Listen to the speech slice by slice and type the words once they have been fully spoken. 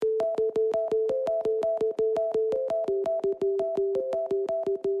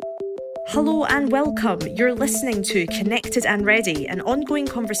Hello and welcome. You're listening to Connected and Ready, an ongoing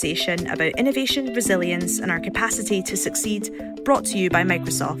conversation about innovation, resilience, and our capacity to succeed, brought to you by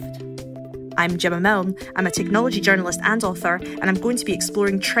Microsoft. I'm Gemma Milne. I'm a technology journalist and author, and I'm going to be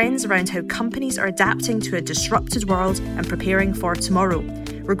exploring trends around how companies are adapting to a disrupted world and preparing for tomorrow.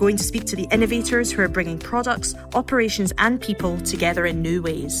 We're going to speak to the innovators who are bringing products, operations, and people together in new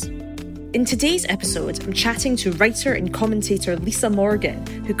ways. In today's episode, I'm chatting to writer and commentator Lisa Morgan,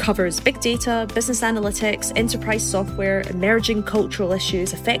 who covers big data, business analytics, enterprise software, emerging cultural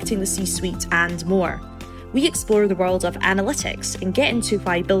issues affecting the C-suite, and more. We explore the world of analytics and get into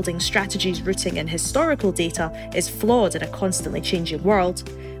why building strategies rooting in historical data is flawed in a constantly changing world.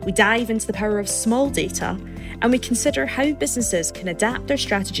 We dive into the power of small data, and we consider how businesses can adapt their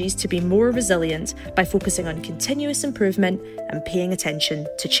strategies to be more resilient by focusing on continuous improvement and paying attention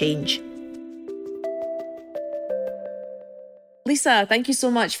to change. Lisa, thank you so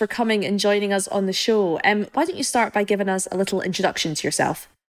much for coming and joining us on the show. Why don't you start by giving us a little introduction to yourself?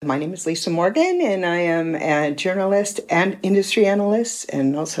 My name is Lisa Morgan, and I am a journalist and industry analyst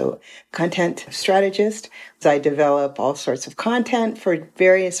and also content strategist. I develop all sorts of content for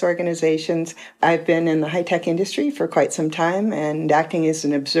various organizations. I've been in the high-tech industry for quite some time and acting as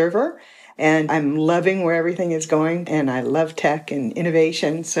an observer. And I'm loving where everything is going, and I love tech and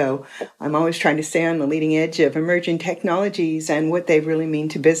innovation, so I'm always trying to stay on the leading edge of emerging technologies and what they really mean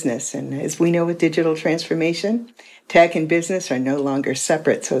to business. And as we know with digital transformation, tech and business are no longer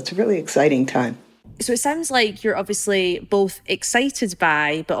separate, so it's a really exciting time. So it sounds like you're obviously both excited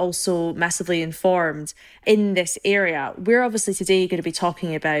by, but also massively informed in this area. We're obviously today going to be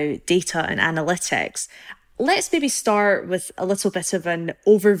talking about data and analytics. Let's maybe start with a little bit of an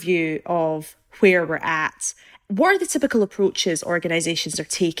overview of where we're at. What are the typical approaches organizations are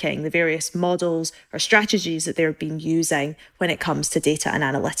taking, the various models or strategies that they've been using when it comes to data and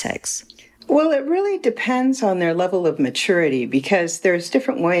analytics? Well, it really depends on their level of maturity because there's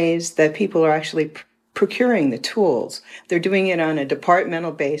different ways that people are actually procuring the tools. They're doing it on a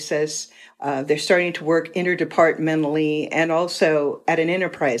departmental basis. They're starting to work interdepartmentally and also at an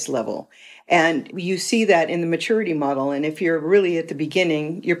enterprise level. And you see that in the maturity model. And if you're really at the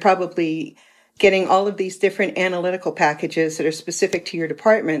beginning, you're probably getting all of these different analytical packages that are specific to your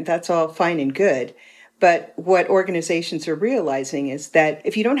department. That's all fine and good. But what organizations are realizing is that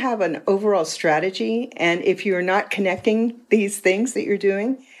if you don't have an overall strategy and if you're not connecting these things that you're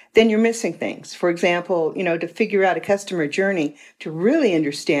doing, then you're missing things. For example, to figure out a customer journey, to really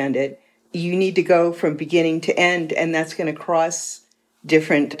understand it, you need to go from beginning to end, and that's going to cross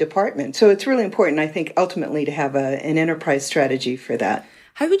different departments. So it's really important, I think, ultimately to have an enterprise strategy for that.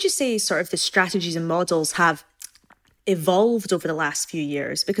 How would you say sort of the strategies and models have evolved over the last few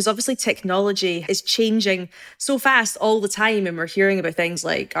years? Because obviously technology is changing so fast all the time, and we're hearing about things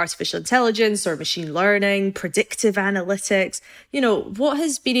like artificial intelligence or machine learning, predictive analytics. What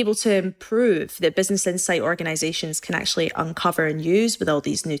has been able to improve that business insight organizations can actually uncover and use with all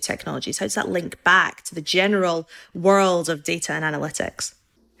these new technologies? How does that link back to the general world of data and analytics?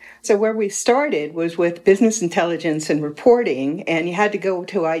 So where we started was with business intelligence and reporting, and you had to go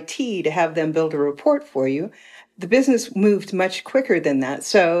to IT to have them build a report for you. The business moved much quicker than that,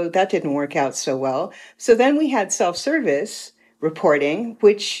 so that didn't work out so well. So then we had self-service reporting,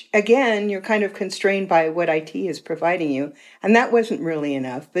 which, again, you're kind of constrained by what IT is providing you, and that wasn't really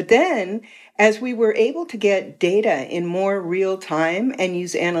enough. But then, as we were able to get data in more real time and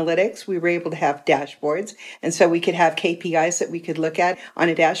use analytics, we were able to have dashboards, and so we could have KPIs that we could look at on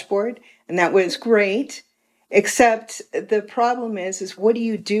a dashboard, and that was great. Except the problem is what do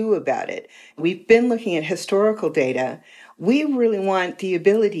you do about it? We've been looking at historical data. We really want the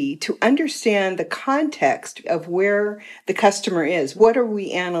ability to understand the context of where the customer is. What are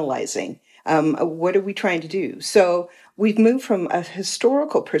we analyzing? What are we trying to do? So we've moved from a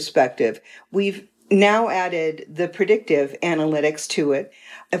historical perspective. We've now added the predictive analytics to it.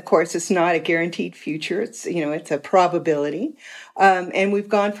 Of course, it's not a guaranteed future. It's a probability. And we've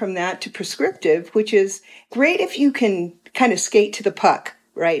gone from that to prescriptive, which is great if you can kind of skate to the puck,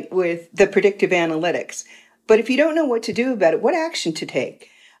 right, with the predictive analytics. But if you don't know what to do about it, what action to take?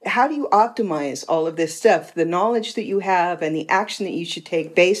 How do you optimize all of this stuff, the knowledge that you have and the action that you should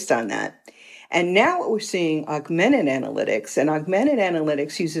take based on that? And now what we're seeing, augmented analytics, and augmented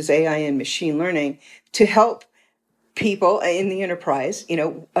analytics uses AI and machine learning to help people in the enterprise,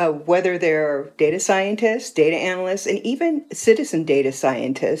 whether they're data scientists, data analysts, and even citizen data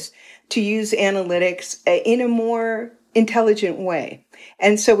scientists, to use analytics in a more intelligent way.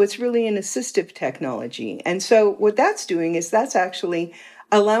 And so it's really an assistive technology. And so what that's doing is that's actually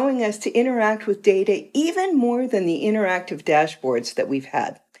allowing us to interact with data even more than the interactive dashboards that we've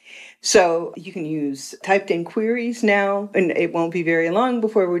had. So you can use typed in queries now, and it won't be very long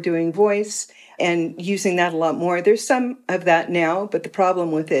before we're doing voice and using that a lot more. There's some of that now, but the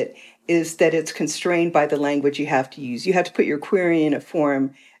problem with it is that it's constrained by the language you have to use. You have to put your query in a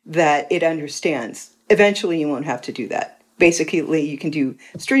form that it understands. Eventually, you won't have to do that. Basically, you can do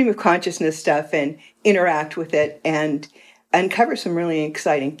stream of consciousness stuff and interact with it and uncover some really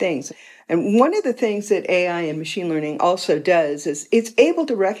exciting things. And one of the things that AI and machine learning also does is it's able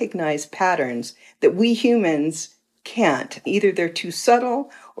to recognize patterns that we humans can't. Either they're too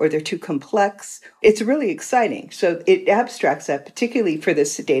subtle or they're too complex. It's really exciting. So it abstracts that, particularly for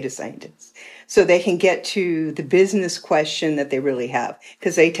the data scientists, so they can get to the business question that they really have,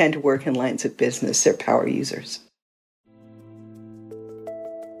 because they tend to work in lines of business. They're power users.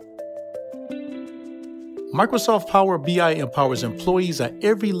 Microsoft Power BI empowers employees at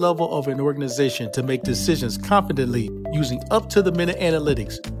every level of an organization to make decisions confidently using up-to-the-minute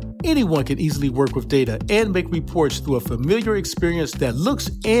analytics. Anyone can easily work with data and make reports through a familiar experience that looks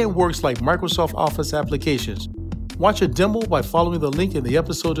and works like Microsoft Office applications. Watch a demo by following the link in the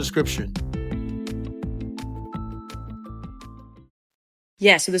episode description.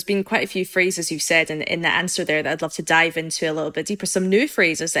 Yeah, so there's been quite a few phrases you've said in the answer there that I'd love to dive into a little bit deeper. Some new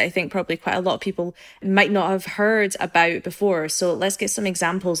phrases that I think probably quite a lot of people might not have heard about before. So let's get some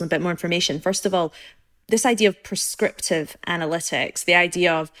examples and a bit more information. First of all, this idea of prescriptive analytics, the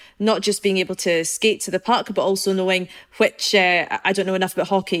idea of not just being able to skate to the puck, but also knowing which, I don't know enough about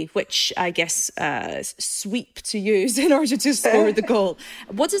hockey, which I guess sweep to use in order to score the goal.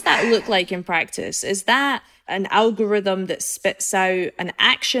 What does that look like in practice? Is that an algorithm that spits out an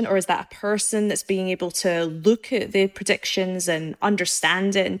action, or is that a person that's being able to look at the predictions and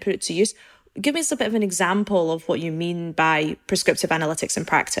understand it and put it to use? Give us a bit of an example of what you mean by prescriptive analytics in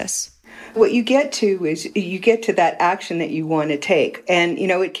practice. What you get to is you get to that action that you want to take. And,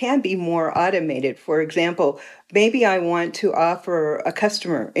 it can be more automated. For example, maybe I want to offer a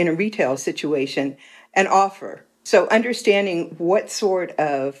customer in a retail situation an offer. So understanding what sort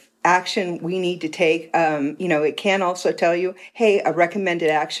of action we need to take, it can also tell you, hey, a recommended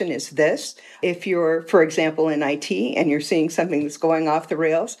action is this. If you're, for example, in IT and you're seeing something that's going off the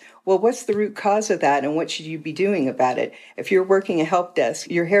rails, well, what's the root cause of that and what should you be doing about it? If you're working a help desk,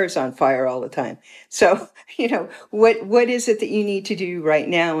 your hair's on fire all the time. So, what is it that you need to do right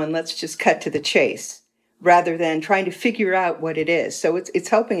now? And let's just cut to the chase, rather than trying to figure out what it is. So it's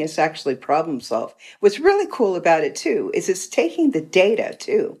helping us actually problem solve. What's really cool about it, too, is it's taking the data,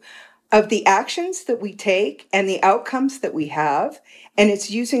 too, of the actions that we take and the outcomes that we have, and it's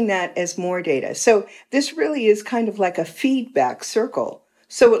using that as more data. So this really is kind of like a feedback circle.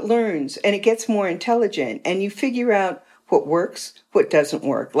 So it learns and it gets more intelligent, and you figure out what works, what doesn't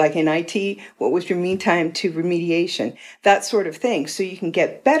work. Like in IT, what was your mean time to remediation? That sort of thing, so you can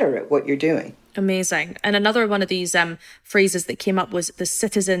get better at what you're doing. Amazing. And another one of these phrases that came up was the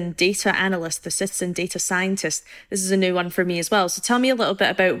citizen data analyst, the citizen data scientist. This is a new one for me as well. So tell me a little bit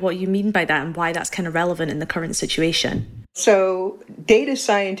about what you mean by that and why that's kind of relevant in the current situation. So data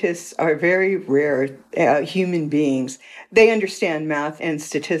scientists are very rare human beings. They understand math and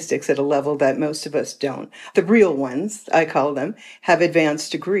statistics at a level that most of us don't. The real ones, I call them, have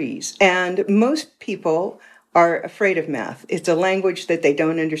advanced degrees. And most people are afraid of math. It's a language that they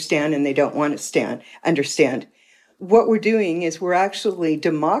don't understand and they don't want to understand. What we're doing is we're actually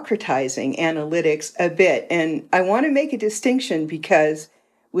democratizing analytics a bit. And I want to make a distinction, because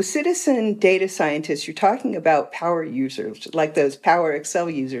with citizen data scientists, you're talking about power users, like those Power Excel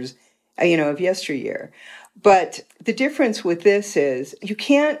users, of yesteryear. But the difference with this is you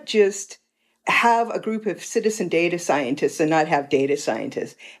can't just have a group of citizen data scientists and not have data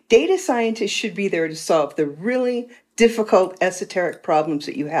scientists. Data scientists should be there to solve the really difficult esoteric problems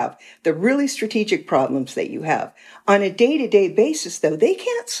that you have, the really strategic problems that you have. On a day-to-day basis, though, they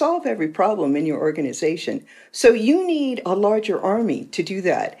can't solve every problem in your organization. So you need a larger army to do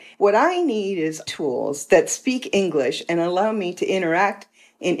that. What I need is tools that speak English and allow me to interact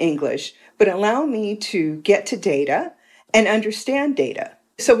in English, but allow me to get to data and understand data.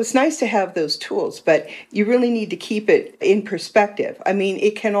 So it's nice to have those tools, but you really need to keep it in perspective. I mean,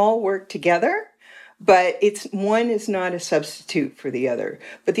 it can all work together, but one is not a substitute for the other.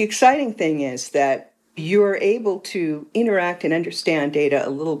 But the exciting thing is that you're able to interact and understand data a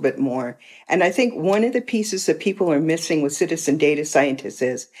little bit more. And I think one of the pieces that people are missing with citizen data scientists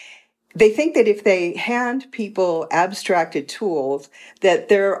is they think that if they hand people abstracted tools, that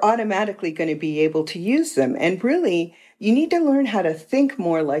they're automatically going to be able to use them. And really, you need to learn how to think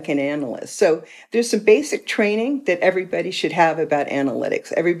more like an analyst. So there's some basic training that everybody should have about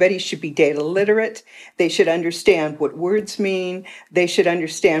analytics. Everybody should be data literate. They should understand what words mean. They should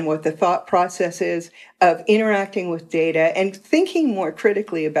understand what the thought process is of interacting with data and thinking more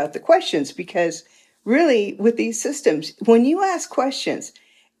critically about the questions, because really with these systems, when you ask questions,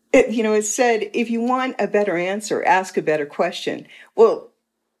 it's said, if you want a better answer, ask a better question. Well,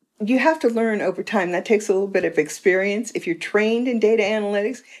 you have to learn over time. That takes a little bit of experience. If you're trained in data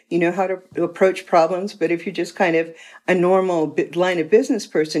analytics, you know how to approach problems. But if you're just kind of a normal line of business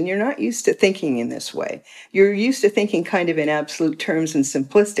person, you're not used to thinking in this way. You're used to thinking kind of in absolute terms and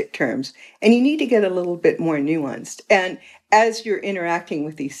simplistic terms. And you need to get a little bit more nuanced. And as you're interacting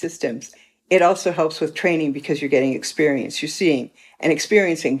with these systems, it also helps with training because you're getting experience. You're seeing and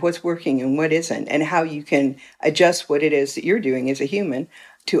experiencing what's working and what isn't, and how you can adjust what it is that you're doing as a human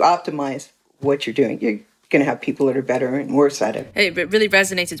to optimize what you're doing. You're going to have people that are better and worse at it. It really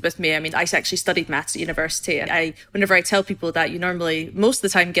resonated with me. I mean, I actually studied maths at university, and whenever I tell people that, you normally, most of the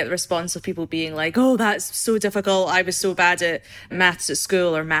time, get the response of people being like, oh, that's so difficult. I was so bad at maths at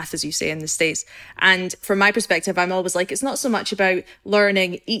school, or math, as you say in the States. And from my perspective, I'm always like, it's not so much about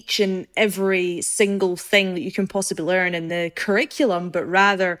learning each and every single thing that you can possibly learn in the curriculum, but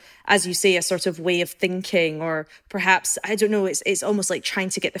rather, as you say, a sort of way of thinking, or perhaps, I don't know, it's almost like trying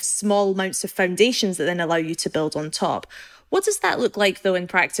to get the small amounts of foundations that then allow you to build on top. What does that look like, though, in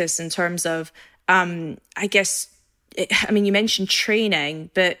practice in terms of, you mentioned training,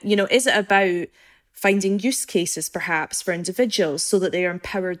 but, is it about finding use cases, perhaps, for individuals so that they are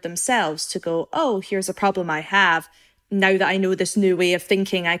empowered themselves to go, oh, here's a problem I have. Now that I know this new way of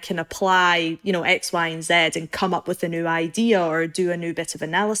thinking, I can apply, X, Y, and Z and come up with a new idea or do a new bit of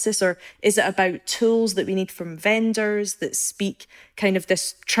analysis? Or is it about tools that we need from vendors that speak kind of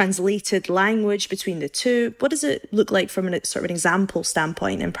this translated language between the two? What does it look like from a sort of an example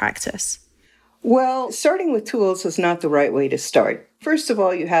standpoint in practice? Well, starting with tools is not the right way to start. First of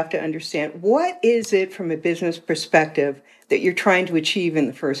all, you have to understand, what is it from a business perspective that you're trying to achieve in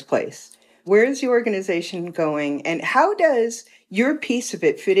the first place? Where is the organization going, and how does your piece of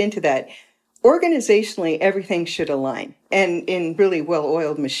it fit into that? Organizationally, everything should align, and in really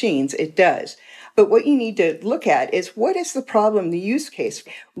well-oiled machines, it does. But what you need to look at is, what is the problem, the use case?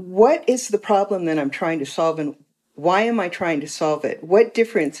 What is the problem that I'm trying to solve, and why am I trying to solve it? What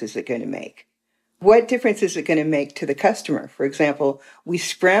difference is it going to make? What difference is it going to make to the customer? For example, we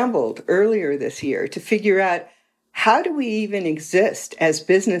scrambled earlier this year to figure out, how do we even exist as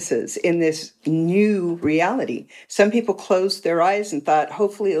businesses in this new reality? Some people closed their eyes and thought,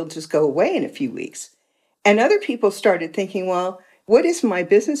 hopefully it'll just go away in a few weeks. And other people started thinking, well, what is my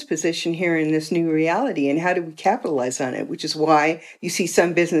business position here in this new reality, and how do we capitalize on it? Which is why you see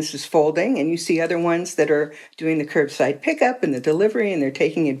some businesses folding, and you see other ones that are doing the curbside pickup and the delivery, and they're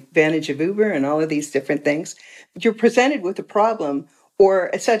taking advantage of Uber and all of these different things. You're presented with a problem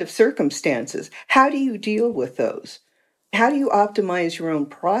or a set of circumstances. How do you deal with those? How do you optimize your own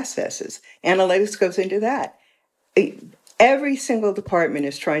processes? Analytics goes into that. Every single department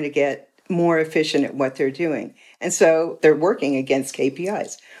is trying to get more efficient at what they're doing. And so they're working against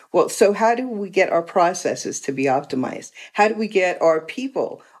KPIs. Well, so how do we get our processes to be optimized? How do we get our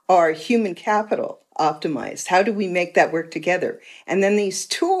people, our human capital optimized? How do we make that work together? And then these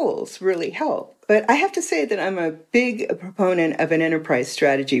tools really help. But I have to say that I'm a big proponent of an enterprise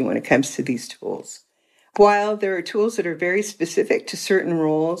strategy when it comes to these tools. While there are tools that are very specific to certain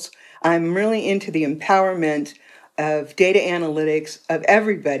roles, I'm really into the empowerment of data analytics of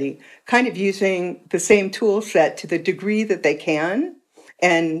everybody, kind of using the same tool set to the degree that they can.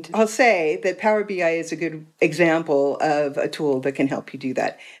 And I'll say that Power BI is a good example of a tool that can help you do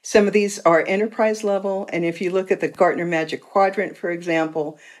that. Some of these are enterprise level. And if you look at the Gartner Magic Quadrant, for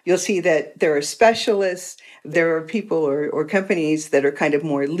example, you'll see that there are specialists, there are people or companies that are kind of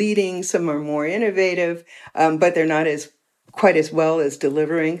more leading, some are more innovative, but they're not quite as well as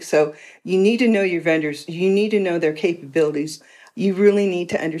delivering. So you need to know your vendors. You need to know their capabilities. You really need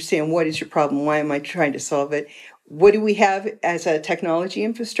to understand, what is your problem? Why am I trying to solve it? What do we have as a technology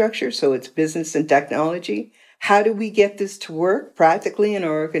infrastructure? So it's business and technology. How do we get this to work practically in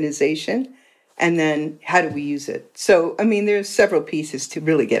our organization? And then how do we use it? So, there's several pieces to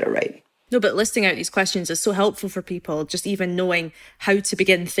really get it right. No, but listing out these questions is so helpful for people, just even knowing how to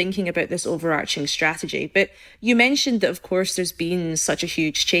begin thinking about this overarching strategy. But you mentioned that, of course, there's been such a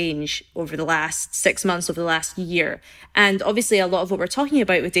huge change over the last 6 months, over the last year. And obviously, a lot of what we're talking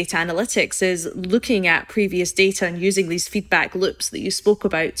about with data analytics is looking at previous data and using these feedback loops that you spoke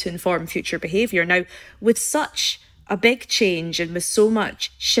about to inform future behavior. Now, with such a big change and with so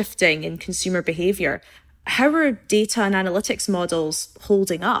much shifting in consumer behavior, how are data and analytics models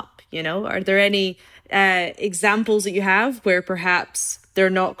holding up? Are there any examples that you have where perhaps they're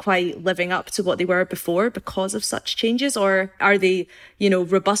not quite living up to what they were before because of such changes? Or are they,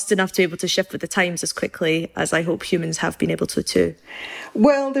 robust enough to be able to shift with the times as quickly as I hope humans have been able to too?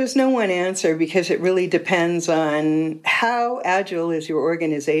 Well, there's no one answer because it really depends on how agile is your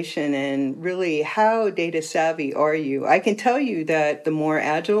organization and really how data savvy are you. I can tell you that the more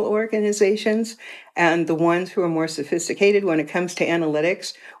agile organizations and the ones who are more sophisticated when it comes to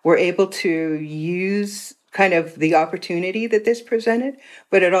analytics were able to use kind of the opportunity that this presented,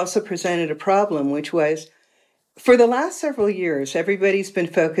 but it also presented a problem, which was for the last several years, everybody's been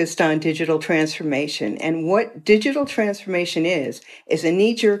focused on digital transformation. And what digital transformation is a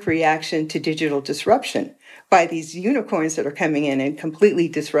knee-jerk reaction to digital disruption by these unicorns that are coming in and completely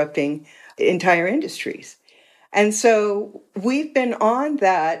disrupting entire industries. And so we've been on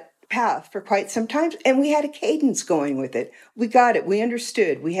that path for quite some time, and we had a cadence going with it. We got it. We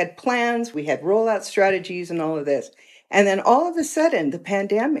understood. We had plans. We had rollout strategies and all of this. And then all of a sudden, the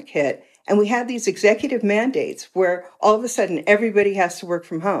pandemic hit, and we had these executive mandates where all of a sudden everybody has to work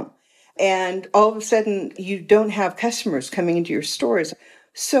from home. And all of a sudden, you don't have customers coming into your stores.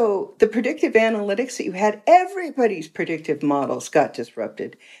 So the predictive analytics that you had, everybody's predictive models got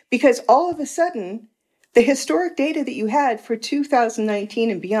disrupted because all of a sudden, the historic data that you had for 2019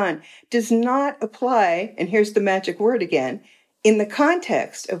 and beyond does not apply, and here's the magic word again, in the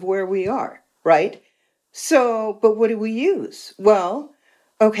context of where we are, right? So, but what do we use? Well,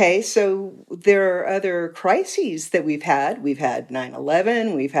 okay, so there are other crises that we've had. We've had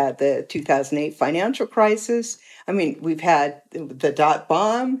 9/11, we've had the 2008 financial crisis. I mean, we've had the dot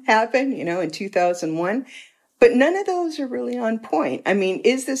bomb happen, in 2001. But none of those are really on point. I mean,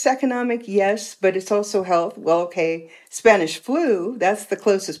 is this economic? Yes, but it's also health. Well, okay, Spanish flu, that's the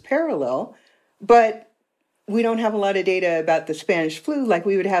closest parallel. But we don't have a lot of data about the Spanish flu like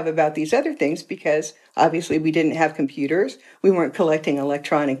we would have about these other things because obviously we didn't have computers. We weren't collecting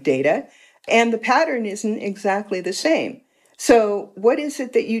electronic data. And the pattern isn't exactly the same. So what is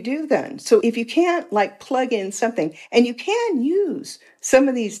it that you do then? So if you can't plug in something, and you can use some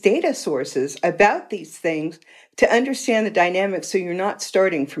of these data sources about these things to understand the dynamics so you're not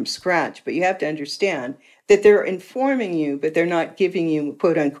starting from scratch, but you have to understand that they're informing you, but they're not giving you,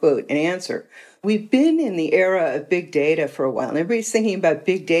 quote unquote, an answer. We've been in the era of big data for a while, and everybody's thinking about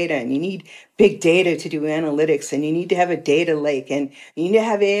big data, and you need big data to do analytics, and you need to have a data lake, and you need to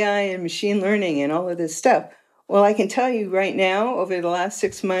have AI and machine learning and all of this stuff. Well, I can tell you right now, over the last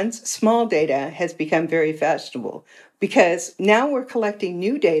 6 months, small data has become very fashionable because now we're collecting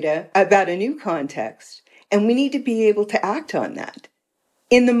new data about a new context, and we need to be able to act on that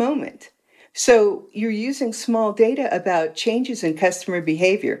in the moment. So you're using small data about changes in customer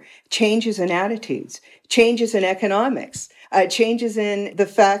behavior, changes in attitudes, changes in economics, changes in the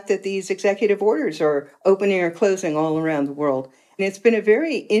fact that these executive orders are opening or closing all around the world. And it's been a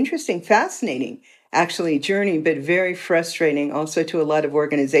very interesting, fascinating actually journey, but very frustrating also to a lot of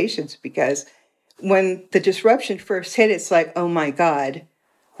organizations because when the disruption first hit, it's like, oh my God,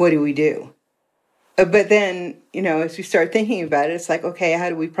 what do we do? But then, as we start thinking about it, it's like, okay, how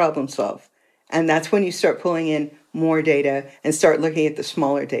do we problem solve? And that's when you start pulling in more data and start looking at the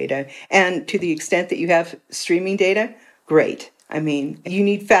smaller data. And to the extent that you have streaming data, great. I mean, you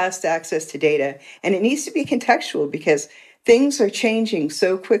need fast access to data, and it needs to be contextual because things are changing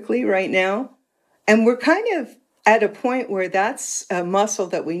so quickly right now. And we're kind of at a point where that's a muscle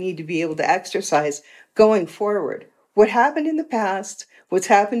that we need to be able to exercise going forward. What happened in the past, what's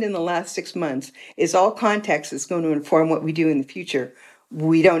happened in the last 6 months is all context is going to inform what we do in the future.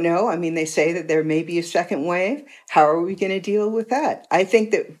 We don't know. I mean, they say that there may be a second wave. How are we going to deal with that? I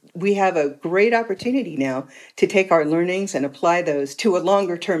think that we have a great opportunity now to take our learnings and apply those to a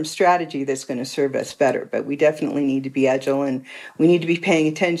longer term strategy that's going to serve us better. But we definitely need to be agile and we need to be paying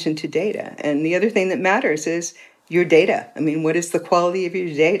attention to data. And the other thing that matters is your data. I mean, what is the quality of your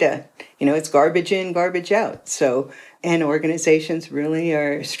data? It's garbage in, garbage out. And organizations really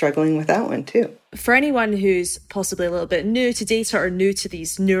are struggling with that one too. For anyone who's possibly a little bit new to data or new to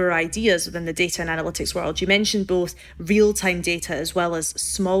these newer ideas within the data and analytics world, you mentioned both real-time data as well as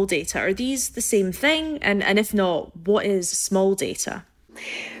small data. Are these the same thing? And if not, what is small data?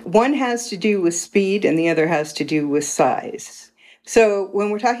 One has to do with speed and the other has to do with size. So when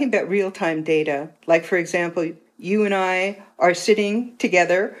we're talking about real-time data, like for example, you and I are sitting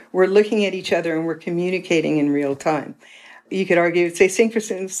together, we're looking at each other and we're communicating in real time. You could argue it's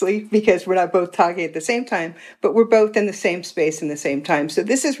asynchronously because we're not both talking at the same time, but we're both in the same space in the same time. So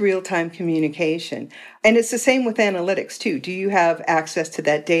this is real-time communication. And it's the same with analytics too. Do you have access to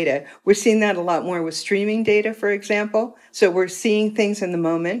that data? We're seeing that a lot more with streaming data, for example. So we're seeing things in the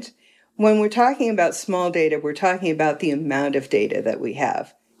moment. When we're talking about small data, we're talking about the amount of data that we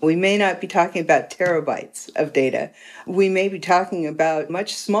have. We may not be talking about terabytes of data. We may be talking about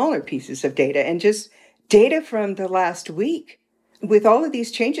much smaller pieces of data and just data from the last week. With all of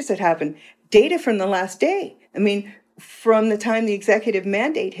these changes that happened, data from the last day. I mean, from the time the executive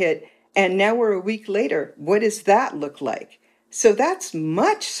mandate hit and now we're a week later, what does that look like? So that's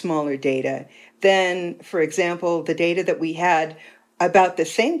much smaller data than, for example, the data that we had about the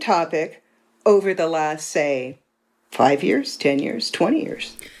same topic over the last, say, 5 years, 10 years, 20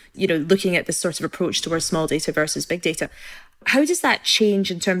 years. Looking at this sort of approach towards small data versus big data, how does that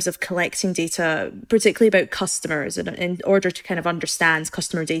change in terms of collecting data, particularly about customers, in order to kind of understand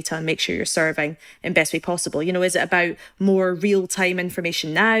customer data and make sure you're serving in best way possible? Is it about more real-time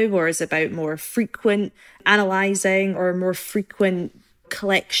information now, or is it about more frequent analysing or more frequent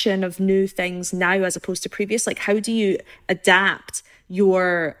collection of new things now as opposed to previous? Like, how do you adapt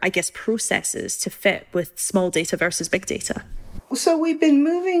your, processes to fit with small data versus big data? So we've been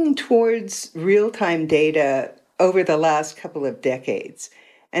moving towards real-time data over the last couple of decades.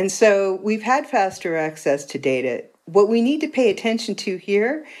 And so we've had faster access to data. What we need to pay attention to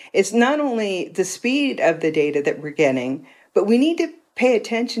here is not only the speed of the data that we're getting, but we need to pay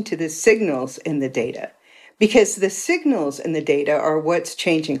attention to the signals in the data, because the signals in the data are what's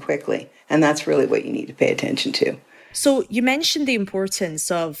changing quickly. And that's really what you need to pay attention to. So you mentioned the importance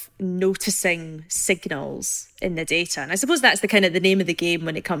of noticing signals in the data. And I suppose that's the name of the game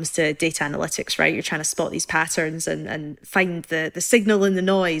when it comes to data analytics, right? You're trying to spot these patterns and find the signal in the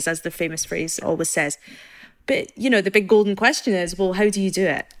noise, as the famous phrase always says. But, the big golden question is, well, how do you do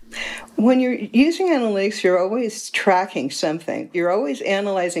it? When you're using analytics, you're always tracking something. You're always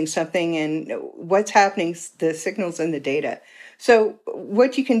analyzing something and what's happening, the signals in the data. So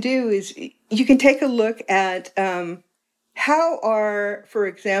what you can do is you can take a look at how are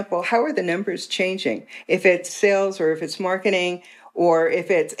the numbers changing? If it's sales or if it's marketing or if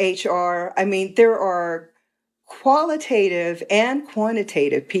it's HR. I mean, there are qualitative and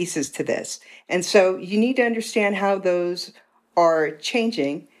quantitative pieces to this. And so you need to understand how those are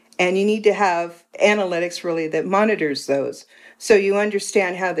changing, and you need to have analytics really that monitors those so you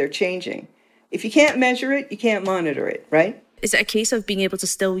understand how they're changing. If you can't measure it, you can't monitor it, right? Is it a case of being able to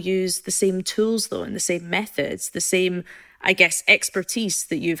still use the same tools, though, and the same methods, the same, expertise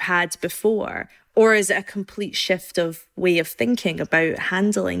that you've had before? Or is it a complete shift of way of thinking about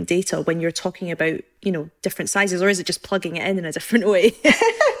handling data when you're talking about, different sizes? Or is it just plugging it in a different way?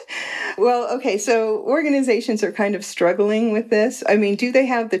 Well, okay, so organizations are kind of struggling with this. I mean, do they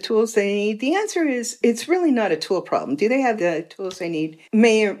have the tools they need? The answer is it's really not a tool problem. Do they have the tools they need?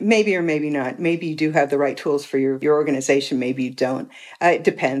 Maybe or maybe not. Maybe you do have the right tools for your organization. Maybe you don't. It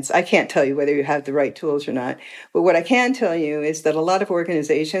depends. I can't tell you whether you have the right tools or not. But what I can tell you is that a lot of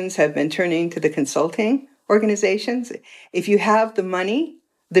organizations have been turning to the consulting organizations. If you have the money,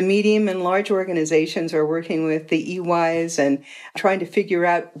 the medium and large organizations are working with the EYs and trying to figure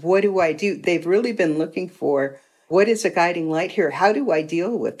out, what do I do? They've really been looking for, what is a guiding light here? How do I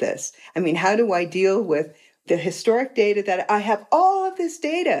deal with this? I mean, how do I deal with the historic data that I have, all of this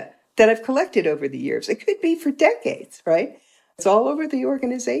data that I've collected over the years? It could be for decades, right? It's all over the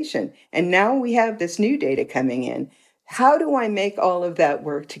organization. And now we have this new data coming in. How do I make all of that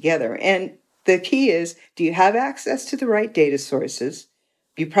work together? And the key is, do you have access to the right data sources?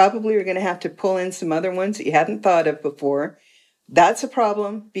 You probably are going to have to pull in some other ones that you hadn't thought of before. That's a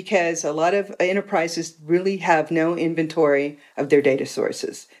problem because a lot of enterprises really have no inventory of their data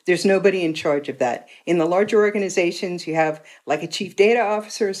sources. There's nobody in charge of that. In the larger organizations, you have like a chief data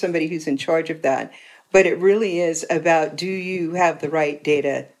officer, somebody who's in charge of that. But it really is about, do you have the right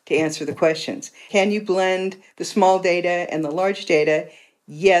data to answer the questions? Can you blend the small data and the large data?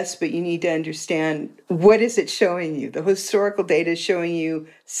 Yes, but you need to understand, what is it showing you? The historical data is showing you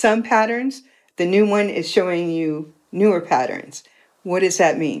some patterns. The new one is showing you newer patterns. What does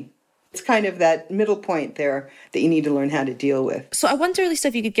that mean? It's kind of that middle point there that you need to learn how to deal with. So I wonder, Lisa,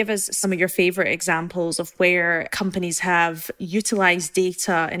 if you could give us some of your favorite examples of where companies have utilized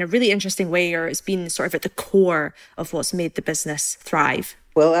data in a really interesting way, or it's been sort of at the core of what's made the business thrive.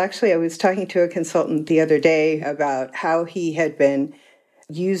 Well, actually, I was talking to a consultant the other day about how he had been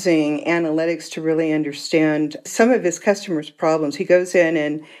using analytics to really understand some of his customers' problems. He goes in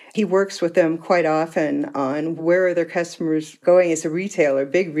and he works with them quite often on where are their customers going as a retailer,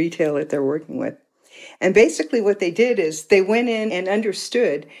 big retailer that they're working with. And basically what they did is they went in and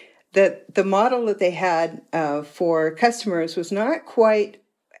understood that the model that they had for customers was not quite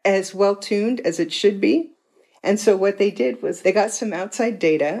as well tuned as it should be. And so what they did was they got some outside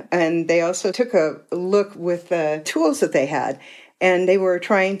data, and they also took a look with the tools that they had. And they were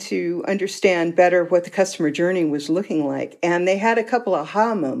trying to understand better what the customer journey was looking like. And they had a couple of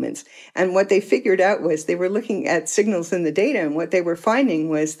aha moments. And what they figured out was they were looking at signals in the data. And what they were finding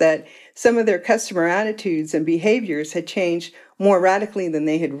was that some of their customer attitudes and behaviors had changed more radically than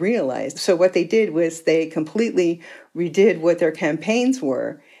they had realized. So what they did was they completely redid what their campaigns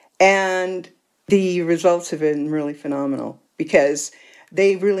were. And the results have been really phenomenal because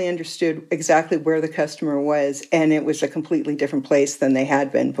they really understood exactly where the customer was, and it was a completely different place than they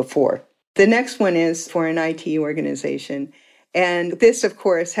had been before. The next one is for an IT organization. And this, of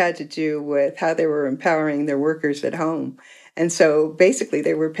course, had to do with how they were empowering their workers at home. And so basically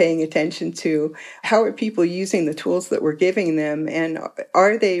they were paying attention to how are people using the tools that we're giving them, and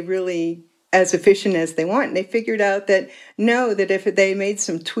are they really as efficient as they want? And they figured out that no, that if they made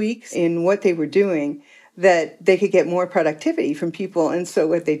some tweaks in what they were doing, that they could get more productivity from people. And so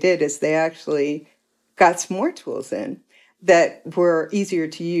what they did is they actually got some more tools in that were easier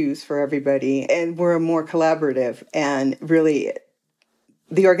to use for everybody and were more collaborative. And really,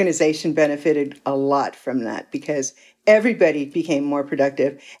 the organization benefited a lot from that because everybody became more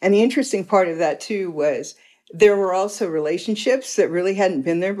productive. And the interesting part of that, too, was there were also relationships that really hadn't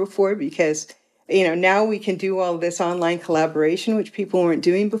been there before because now we can do all this online collaboration, which people weren't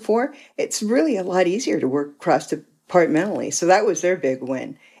doing before. It's really a lot easier to work cross-departmentally. So that was their big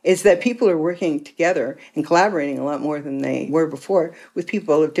win, is that people are working together and collaborating a lot more than they were before with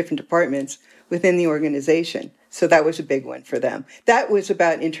people of different departments within the organization. So that was a big one for them. That was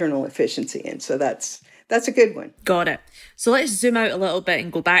about internal efficiency. And so that's a good one. Got it. So let's zoom out a little bit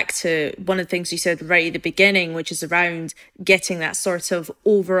and go back to one of the things you said right at the beginning, which is around getting that sort of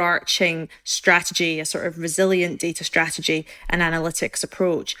overarching strategy, a sort of resilient data strategy and analytics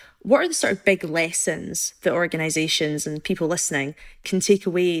approach. What are the sort of big lessons that organizations and people listening can take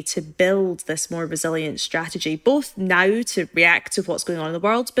away to build this more resilient strategy, both now to react to what's going on in the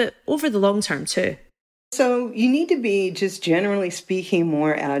world, but over the long term too? So you need to be, just generally speaking,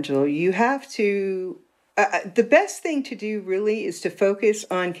 more agile. You have to the best thing to do really is to focus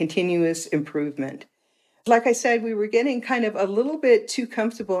on continuous improvement. Like I said, we were getting kind of a little bit too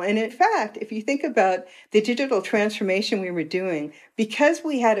comfortable. And in fact, if you think about the digital transformation we were doing, because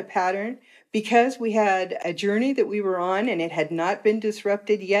we had a pattern, because we had a journey that we were on and it had not been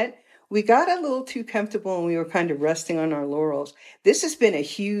disrupted yet, we got a little too comfortable and we were kind of resting on our laurels. This has been a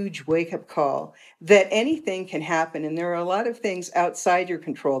huge wake-up call that anything can happen, and there are a lot of things outside your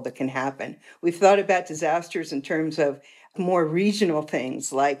control that can happen. We've thought about disasters in terms of more regional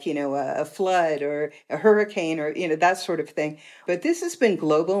things like, a flood or a hurricane or, that sort of thing. But this has been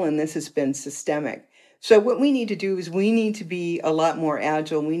global and this has been systemic. So what we need to do is we need to be a lot more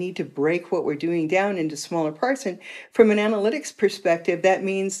agile. We need to break what we're doing down into smaller parts. And from an analytics perspective, that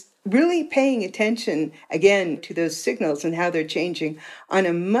means really paying attention, again, to those signals and how they're changing on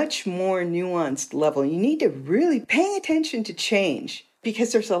a much more nuanced level. You need to really pay attention to change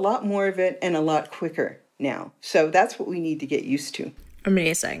because there's a lot more of it and a lot quicker now. So that's what we need to get used to.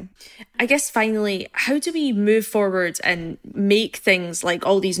 Amazing. I guess finally, how do we move forward and make things like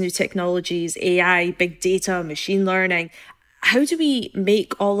all these new technologies, AI, big data, machine learning, how do we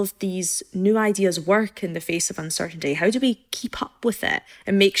make all of these new ideas work in the face of uncertainty? How do we keep up with it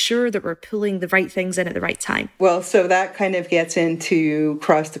and make sure that we're pulling the right things in at the right time? Well, so that kind of gets into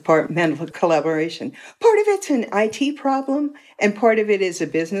cross-departmental collaboration. Part of it's an IT problem and part of it is a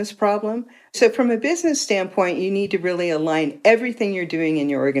business problem. So from a business standpoint, you need to really align everything you're doing in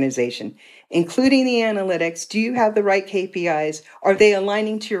your organization, including the analytics. Do you have the right KPIs? Are they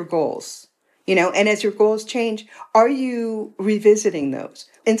aligning to your goals? And as your goals change, are you revisiting those?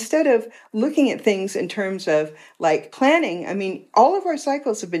 Instead of looking at things in terms of like planning, all of our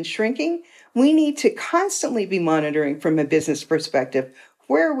cycles have been shrinking. We need to constantly be monitoring from a business perspective.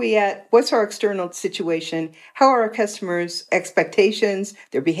 Where are we at? What's our external situation? How are our customers' expectations,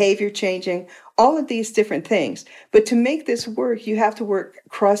 their behavior changing? All of these different things. But to make this work, you have to work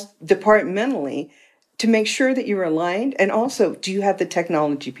cross-departmentally to make sure that you're aligned. And also, do you have the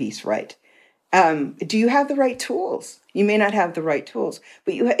technology piece right? Do you have the right tools? You may not have the right tools,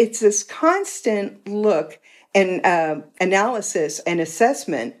 but it's this constant look and analysis and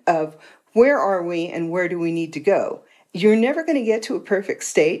assessment of where are we and where do we need to go. You're never going to get to a perfect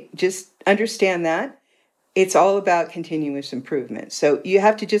state. Just understand that. It's all about continuous improvement. So you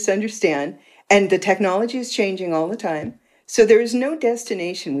have to just understand, and the technology is changing all the time. So there is no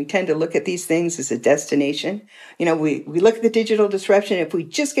destination. We tend to look at these things as a destination. We look at the digital disruption. If we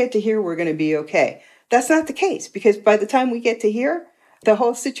just get to here, we're going to be okay. That's not the case, because by the time we get to here, the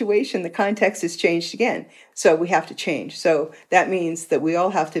whole situation, the context has changed again. So we have to change. So that means that we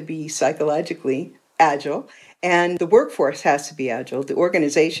all have to be psychologically agile, and the workforce has to be agile, the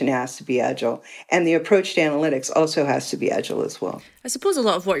organization has to be agile, and the approach to analytics also has to be agile as well. I suppose a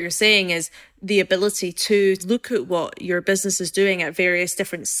lot of what you're saying is the ability to look at what your business is doing at various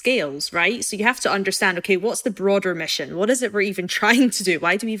different scales, right? So you have to understand, okay, what's the broader mission? What is it we're even trying to do?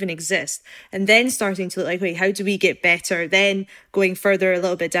 Why do we even exist? And then starting to look like, okay, how do we get better? Then going further a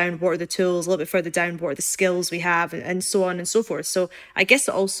little bit down, what are the tools? A little bit further down, what are the skills we have? And so on and so forth. So I guess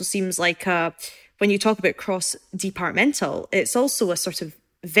it also seems like when you talk about cross-departmental, it's also a sort of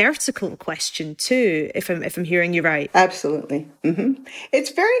vertical question too, if I'm hearing you right. Absolutely. Mm-hmm.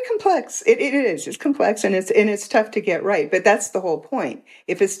 It's very complex. It is. It's complex, and it's tough to get right. But that's the whole point.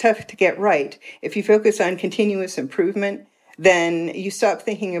 If it's tough to get right, if you focus on continuous improvement, then you stop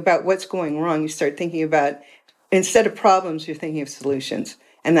thinking about what's going wrong. You start thinking about, instead of problems, you're thinking of solutions.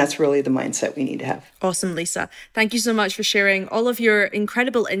 And that's really the mindset we need to have. Awesome, Lisa. Thank you so much for sharing all of your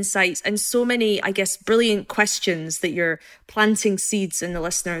incredible insights and so many, I guess, brilliant questions that you're planting seeds in the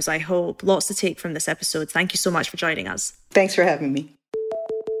listeners, I hope. Lots to take from this episode. Thank you so much for joining us. Thanks for having me.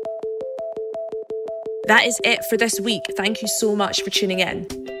 That is it for this week. Thank you so much for tuning in.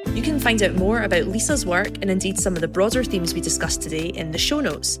 You can find out more about Lisa's work and indeed some of the broader themes we discussed today in the show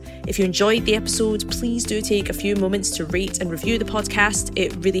notes. If you enjoyed the episode, please do take a few moments to rate and review the podcast.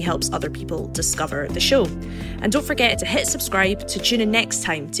 It really helps other people discover the show. And don't forget to hit subscribe to tune in next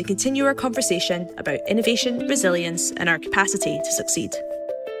time to continue our conversation about innovation, resilience, and our capacity to succeed.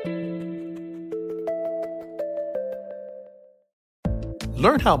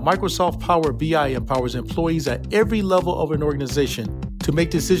 Learn how Microsoft Power BI empowers employees at every level of an organization to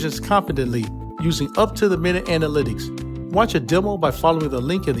make decisions confidently using up-to-the-minute analytics. Watch a demo by following the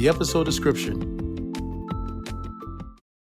link in the episode description.